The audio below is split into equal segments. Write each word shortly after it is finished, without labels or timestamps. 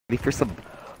Ready for some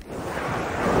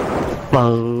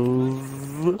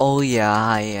buzz? Oh yeah,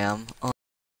 I am. Are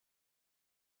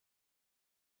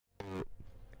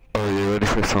you ready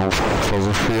for some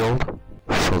Fuzzlefield?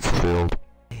 Fuzzlefield.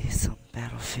 Some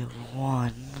Battlefield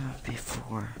 1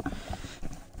 before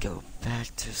go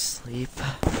back to sleep.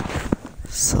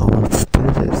 So let's do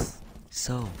this.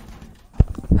 So,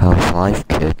 Half-Life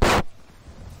kids.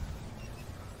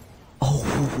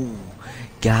 oh,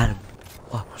 got him.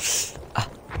 Oh,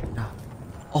 no.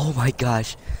 Oh my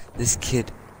gosh, this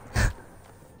kid,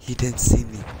 he didn't see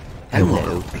me.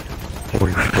 Hello.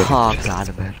 Oh, got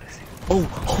him. Oh,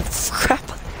 crap.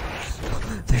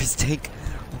 There's tank.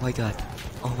 Oh my god.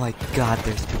 Oh my god,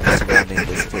 there's people surrounding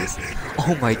this place.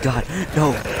 Oh my god.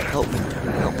 No, help me.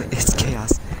 Help me. It's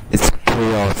chaos. It's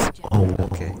chaos. Oh,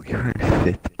 okay. You're in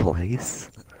 5th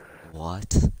place?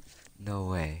 What? No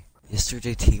way.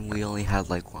 Yesterday team we only had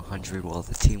like 100 while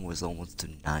the team was almost to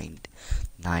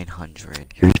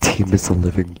 900. Your team is a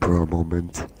living bro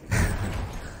moment.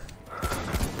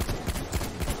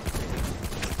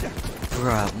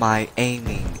 Bruh, my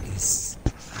aiming is...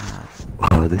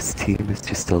 Wow, this team is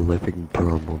just a living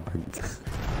bro moment.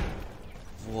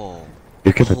 Whoa.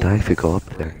 You're gonna die if you go up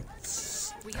there.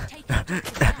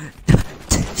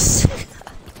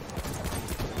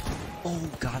 Oh,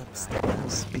 got him.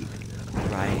 Speed.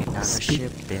 Riding on a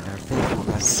ship in our favorite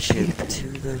rocket ship to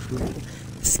the roof.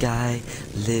 The sky,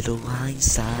 little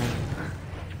Einstein.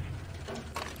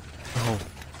 Oh.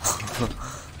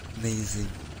 Amazing.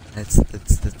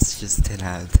 That's just 10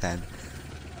 out of 10.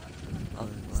 Oh,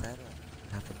 is that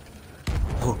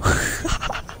Oh.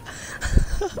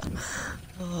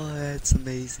 Oh, that's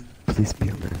amazing. Please be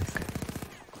a medic.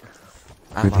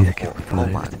 I'm Maybe I a can Oh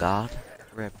revive. my god.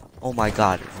 Rip. Oh my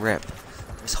god, rip.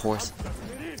 There's horse.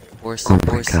 Horse, Oh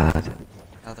my horse. god.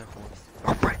 Another horse.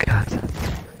 Oh my god.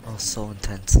 Oh, so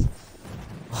intense.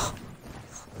 Oh,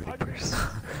 Reapers.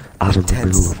 Out of the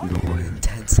middle of nowhere.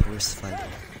 intense horse fight.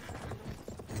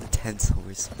 Intense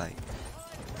horse fight.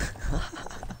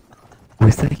 Oh,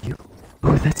 is that you?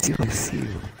 Oh, that's you. I see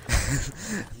you.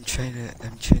 I'm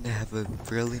trying to have a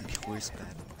brilliant horse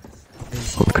battle.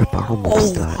 Oh crap, I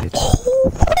almost died.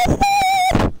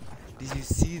 Did you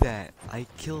see that? I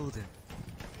killed him.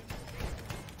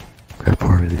 Crap,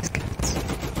 where are these kids?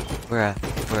 Bruh.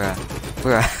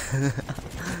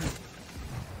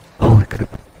 Holy crap.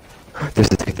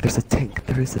 There's a tank.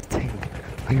 There is a tank.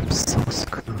 I am so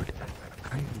screwed.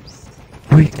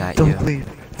 Wait, got don't you. leave.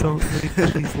 Don't leave.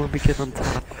 Please let me get on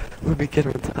top. Let me get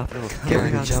on top. No,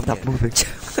 Gary, stop moving.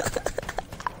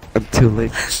 I'm too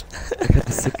late. I got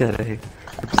a sick at A.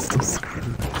 I'm so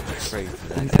screwed.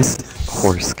 This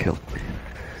horse killed me.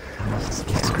 I was so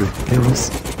screwed. There was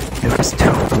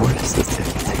 2 horses in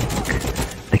the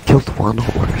tank. I killed 1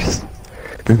 horse.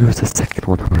 Then there was a second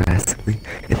one harassing me.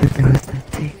 And then there was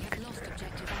that tank.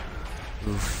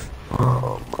 Oof.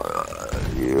 Oh my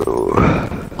you.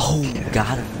 Oh,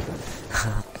 got him.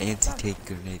 Anti-tank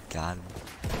grenade got him.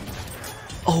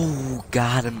 Oh,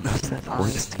 got him. That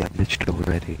horse damaged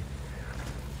already.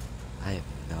 I have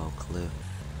no clue.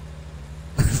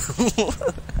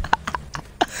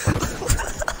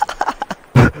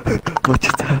 What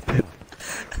just happened?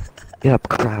 Yep,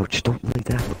 crouch, don't lay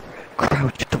down.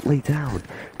 Crouch, don't lay down.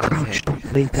 Crouch,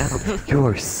 don't lay down.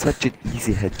 You're such an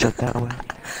easy headshot that way.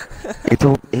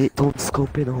 Don't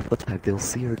scope in all the time, they'll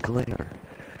see your glare.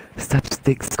 Stop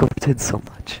staying scoped in so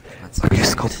much. Are you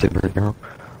scoped in right now?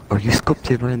 Are you scoped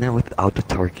in right now without the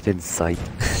target in sight?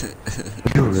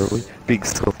 Are you really being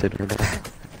scoped in right now?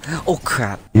 Oh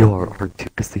crap. You aren't you,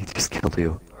 because they just killed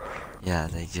you. Yeah,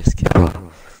 they just killed me.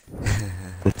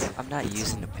 That's I'm not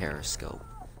using a periscope.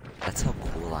 That's how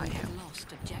cool I am.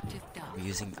 I'm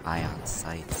using ion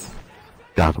sights.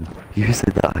 got him.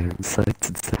 Using the iron sights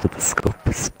instead of the scope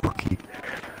is spooky.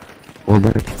 Well,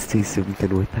 now I can stay zoomed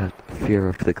in with that fear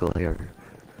of the glare.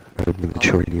 I'm gonna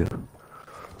join you.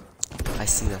 I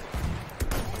see that.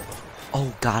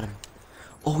 Oh, got him.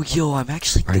 Oh, yo, I'm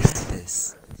actually good at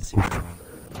this.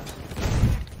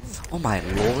 Oh my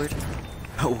lord.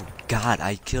 Oh god,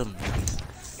 I killed him.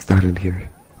 He's not in here.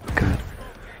 God.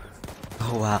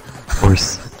 Oh wow.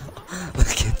 Horse.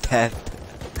 Look at that.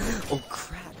 Oh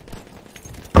crap.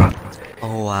 Bruh.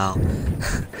 Oh wow.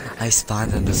 I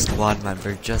spawned on the squad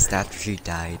member just after she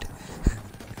died.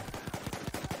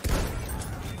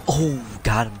 Oh,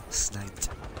 got him. Sniped.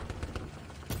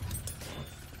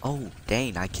 Oh,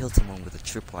 dang, I killed someone with a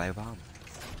tripwire bomb.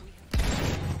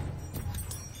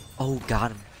 Oh,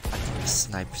 got him. I think there's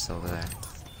snipers over there.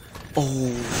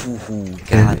 Oh,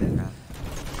 got him.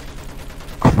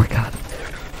 Oh my god.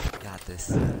 Got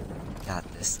this. Got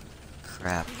this.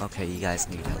 Crap. Okay, you guys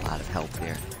need a lot of help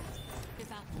here.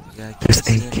 Yeah, There's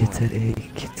kids A, kids at A,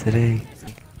 kids at A.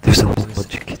 There's a whole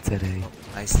bunch of kids at A.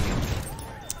 I see them.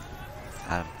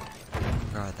 Got 'em.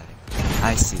 Where are they?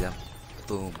 I see them.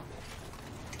 Boom.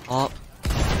 Oh,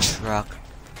 truck.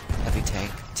 Heavy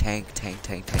tank. Tank.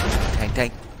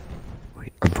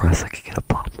 Wait, I can get a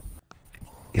bomb.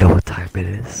 You know what time it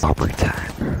is? Robbery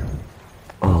time.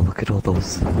 Oh, look at all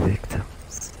those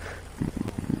victims.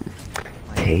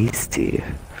 Tasty.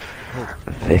 Oh,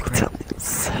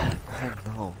 Victims. oh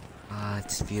no. Ah,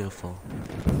 it's beautiful.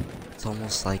 It's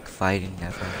almost like fighting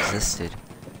never existed.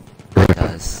 It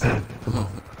does.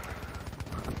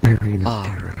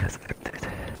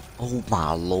 Oh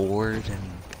my lord.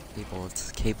 And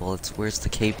cable, it's where's the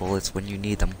cable? It's when you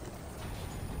need them.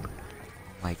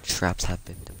 My traps have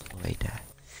been deployed.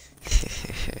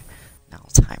 Now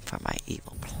it's time for my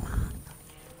evil plan.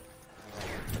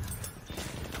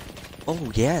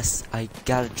 Oh yes, I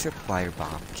got a tripwire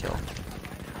bomb kill.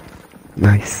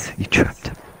 Nice, you trapped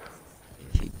him.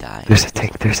 He died. There's a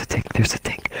tank. Oh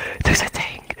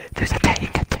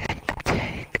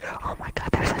my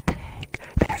god, there's a tank.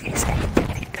 There is a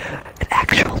tank. An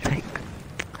actual tank.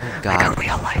 Oh god. Like a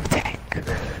real life tank.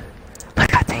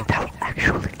 Like a tank that will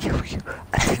actually kill you.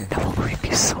 A tank that will rip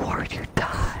you so hard you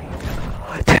die.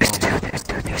 There's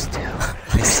two.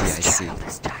 I see.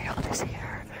 This child is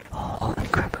here. Oh,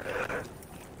 crap.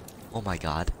 Oh my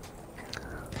god.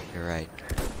 You're right.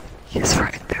 He's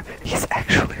right there. He's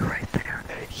actually right there.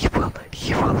 He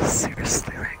will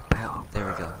seriously right now. There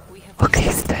we go. Okay,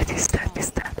 he's dead.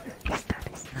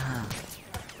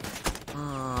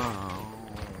 Oh,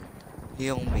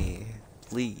 heal me,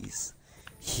 please.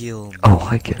 Heal me. Oh,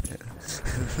 I get it.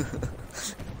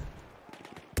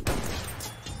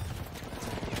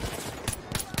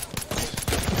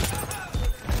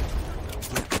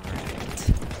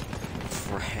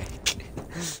 Frank.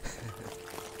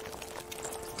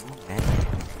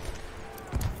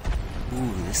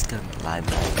 Ooh, this gun live.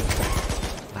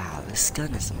 Wow, this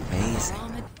gun is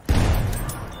amazing.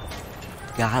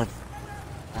 Got him.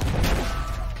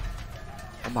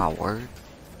 Oh my word.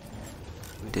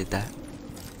 Who did that?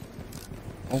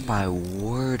 Oh my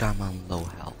word, I'm on low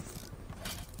health.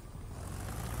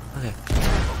 Okay,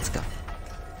 let's go.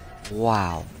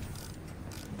 Wow.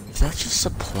 Is that just a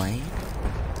plane?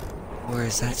 Or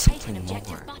is that something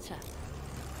more?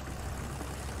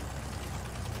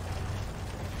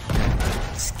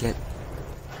 Let's get...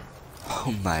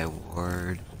 Oh my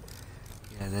word.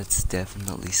 Yeah, that's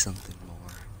definitely something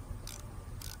more.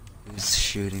 Who's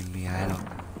shooting me? I don't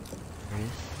know.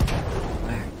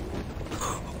 Where?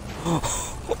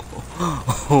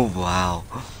 Oh wow.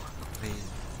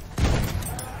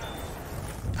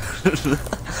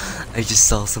 I just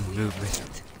saw some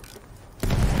movement.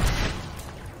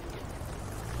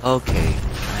 Okay,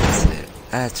 that's it.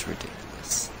 That's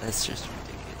ridiculous. That's just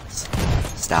ridiculous.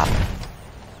 Stop it.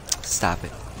 Stop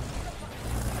it.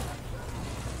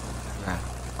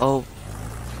 Oh.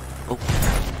 Oh.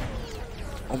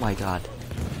 Oh my god.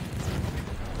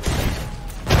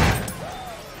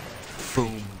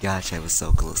 Boom. Gosh, I was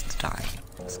so close to dying.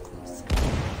 I was close.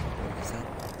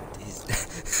 Is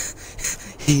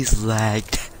that... He's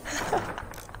lagged.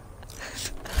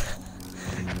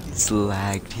 He's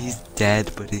lagged. He's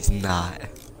dead, but he's not.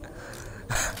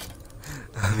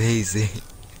 Amazing.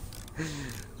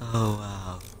 Oh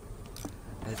wow.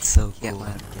 That's so cool.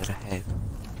 Let him get ahead.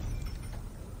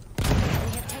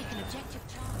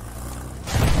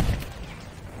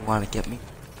 You wanna get me?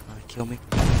 Wanna kill me?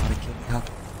 Wanna kill me, huh?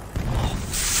 Oh,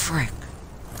 frick.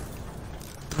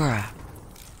 Bruh.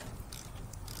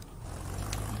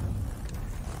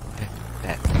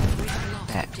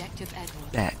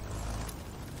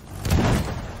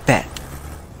 Bet.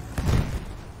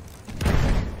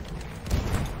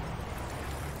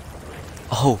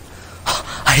 Oh,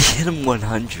 I hit him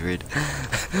 100.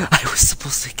 I was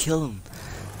supposed to kill him.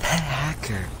 That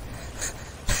hacker.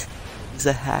 He's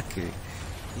a hacker.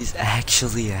 He's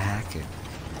actually a hacker.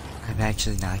 I'm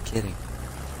actually not kidding.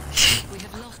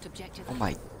 Oh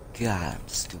my god, I'm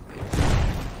stupid.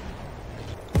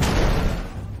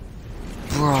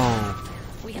 Bro.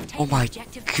 Oh my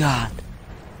god.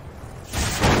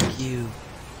 Frick you.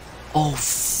 Oh,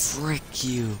 frick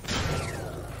you.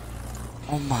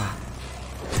 Oh my.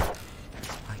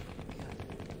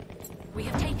 We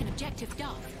have taken objective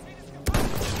Duff.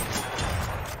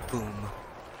 Boom.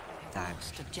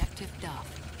 Lost objective Duff.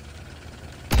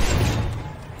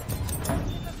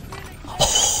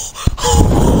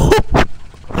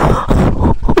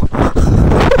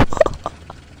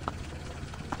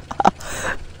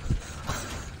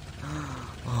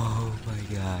 Oh my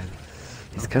god.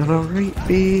 He's gonna rape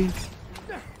me.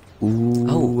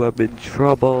 Ooh, I'm in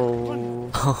trouble.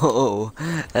 Oh,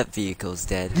 that vehicle's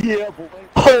dead. Yeah, boy.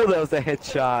 Oh, that was a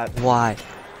headshot. Why?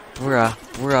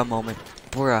 Bruh moment.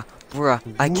 Bruh. I Ooh,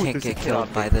 can't there's a get kid killed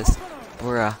on by me. this.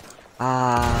 Bruh.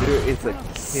 Ah. There is a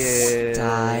kid.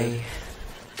 Die.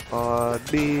 On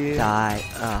me.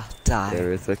 Die. Die.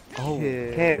 There is a kid. Oh.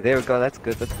 Okay, there we go. That's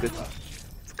good. That's good.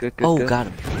 It's good. Good. Oh, good. got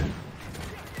him.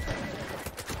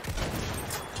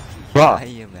 Bruh. I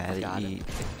am mad at you.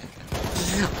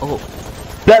 Oh.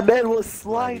 That man was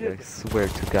sliding. I swear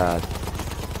to God,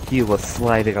 he was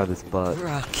sliding on his butt.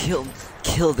 Bruh,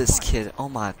 kill this kid. Oh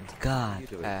my god.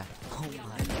 Oh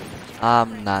my.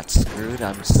 I'm not screwed.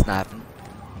 I'm snapping.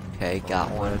 Okay, got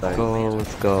one. Let's go.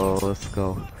 Let's go. Let's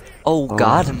go. Oh,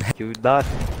 got him. You not.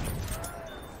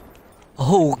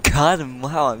 Oh, got him.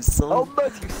 Wow, I'm so. I'll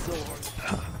nut you so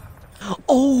hard.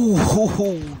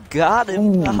 Oh, got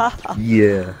him.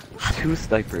 Yeah. 2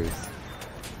 snipers.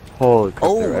 Holy crap, they're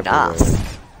Oh, everywhere. nice.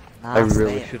 I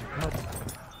really man. should have.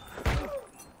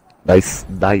 Nice,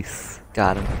 nice.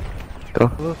 Got him.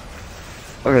 Go.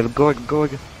 Alright, I'm going.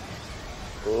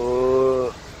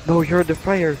 No, you're in the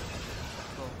fire.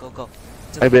 Go.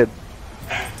 I'm in.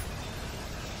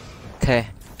 Okay,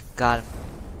 got him.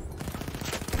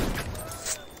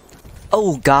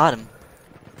 Oh, got him.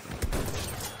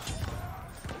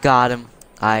 Got him.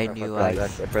 I knew I. I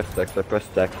pressed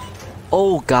X.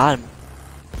 Oh, got him.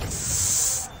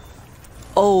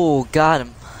 Oh, got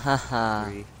him. Haha.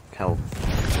 3 health.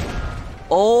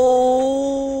 Oh.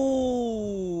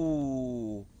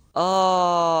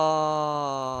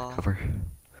 Cover.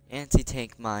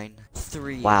 Anti-tank mine.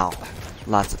 3. Wow.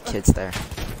 Lots of kids there.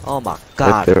 Oh my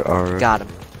god. There are. Got him.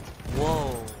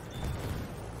 Whoa.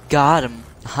 Got him.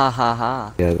 Ha ha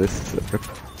ha. Yeah, this is a rip.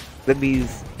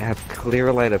 Enemies have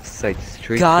clear line of sight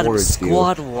straight Got him. towards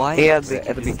Squad you. white. And the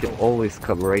enemy can always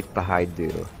come right behind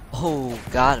you. Oh,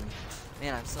 got him.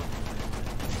 Man, I'm so.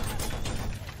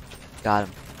 Got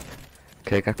him.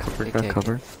 Okay, got cover, Okay, got okay.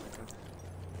 cover.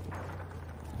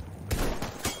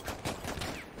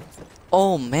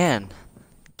 Oh man.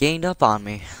 Gained up on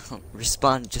me.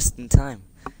 Respawned just in time.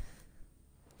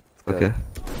 Okay.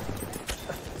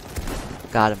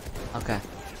 Got him. Okay.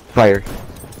 Fire.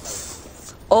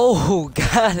 Oh,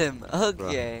 got him.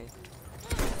 Okay.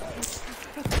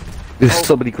 There's Oh,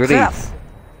 so many grenades.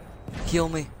 Heal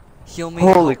me. Heal me.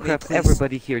 Holy help me, crap, please.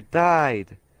 everybody here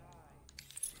died.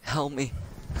 Help me.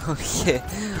 Oh shit.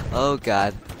 Oh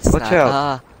god. Watch Snap.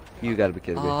 out. You gotta be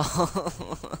kidding me.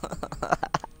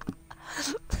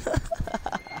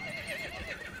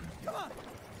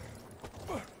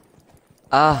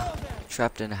 Oh.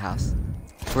 Trapped in a house.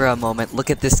 For a moment, look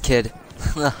at this kid.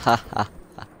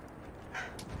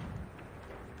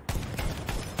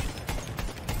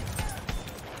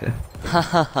 Yeah.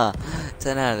 Hahaha.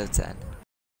 10 out of 10.